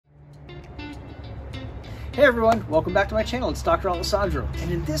Hey everyone, welcome back to my channel. It's Dr. Alessandro, and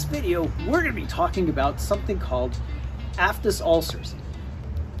in this video we're going to be talking about something called aphthous ulcers.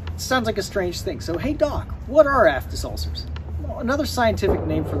 It sounds like a strange thing, so hey doc, what are aphthous ulcers? Well, another scientific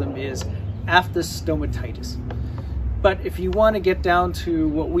name for them is aphthous stomatitis. But if you want to get down to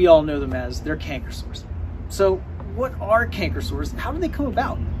what we all know them as, they're canker sores. So what are canker sores? How do they come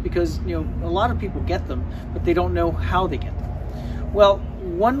about? Because a lot of people get them, but they don't know how they get them. Well,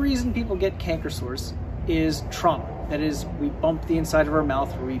 one reason people get canker sores is trauma. That is, we bump the inside of our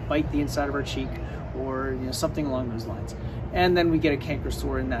mouth, or we bite the inside of our cheek, or something along those lines, and then we get a canker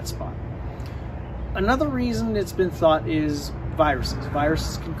sore in that spot. Another reason it's been thought is viruses.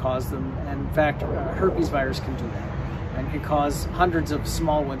 Viruses can cause them, and in fact, herpes virus can do that, and can cause hundreds of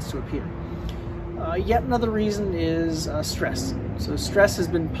small ones to appear. Yet another reason is stress. So stress has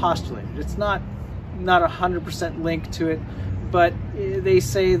been postulated. It's not 100% linked to it, but they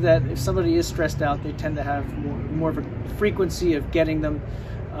say that if somebody is stressed out, they tend to have more of a frequency of getting them,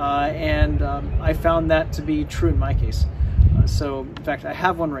 and I found that to be true in my case. So in fact, I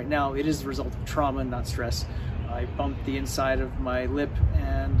have one right now. It is the result of trauma, not stress. I bumped the inside of my lip,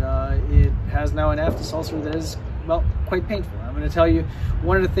 and it has now an aphthous ulcer that is, well, quite painful. I'm going to tell you,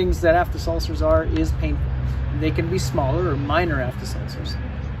 one of the things that aphthous ulcers are is painful. They can be smaller or minor aphthous ulcers,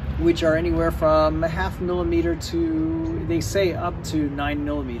 which are anywhere from 0.5 millimeter to, they say, up to 9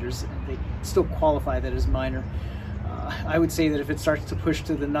 millimeters. They still qualify that as minor. I would say that if it starts to push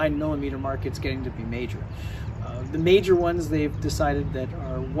to the 9 millimeter mark, it's getting to be major. The major ones they've decided that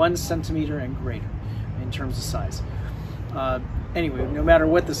are 1 centimeter and greater in terms of size. Anyway, no matter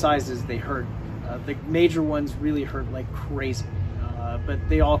what the size is, they hurt. The major ones really hurt like crazy, but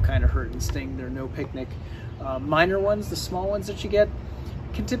they all kind of hurt and sting. They're no picnic. Minor ones, the small ones that you get,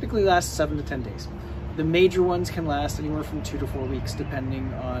 can typically last 7 to 10 days. The major ones can last anywhere from 2 to 4 weeks,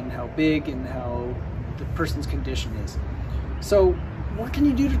 depending on how big and how the person's condition is. So what can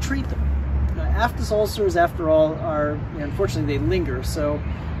you do to treat them? Aphthous ulcers, after all, are, unfortunately, they linger, so,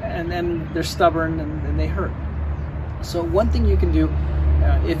 and then they're stubborn and they hurt. So one thing you can do,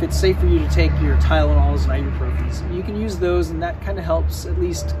 if it's safe for you to take your Tylenols and ibuprofens, you can use those, and that kind of helps at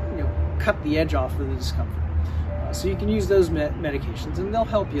least cut the edge off of the discomfort. So you can use those medications, and they'll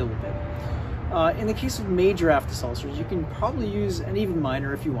help you a little bit. In the case of major aphthous ulcers, you can probably use, and even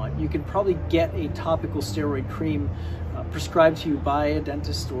minor if you want, you can probably get a topical steroid cream prescribed to you by a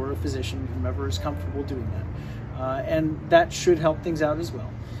dentist or a physician, whomever is comfortable doing that. And that should help things out as well.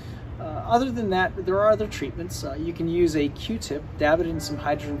 Other than that, there are other treatments. You can use a Q-tip, dab it in some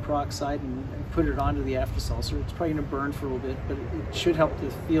hydrogen peroxide, and put it onto the aphthous ulcer. It's probably going to burn for a little bit, but it should help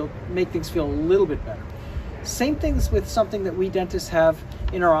to make things feel a little bit better. Same things with something that we dentists have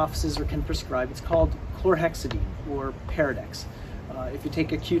in our offices or can prescribe. It's called chlorhexidine or Paradex. If you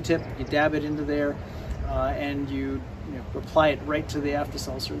take a Q-tip, you dab it into there, and you apply it right to the aphthous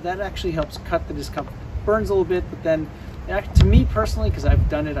ulcer, that actually helps cut the discomfort. It burns a little bit, but then, to me personally, because I've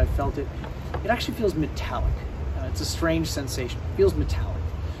done it, I've felt it, it actually feels metallic. It's a strange sensation. It feels metallic.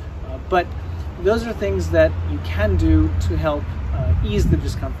 But those are things that you can do to help ease the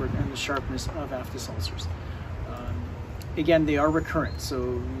discomfort and the sharpness of aphthous ulcers. Again, they are recurrent,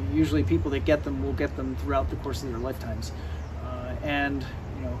 so usually people that get them will get them throughout the course of their lifetimes. And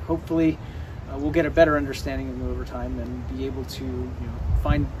hopefully we'll get a better understanding of them over time and be able to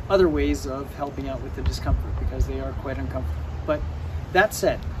find other ways of helping out with the discomfort, because they are quite uncomfortable. But that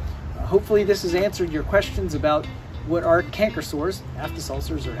said, hopefully this has answered your questions about what are canker sores, aphthous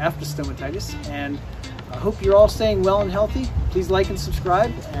ulcers, or aphthous stomatitis, and I hope you're all staying well and healthy. Please like and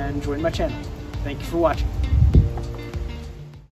subscribe and join my channel. Thank you for watching.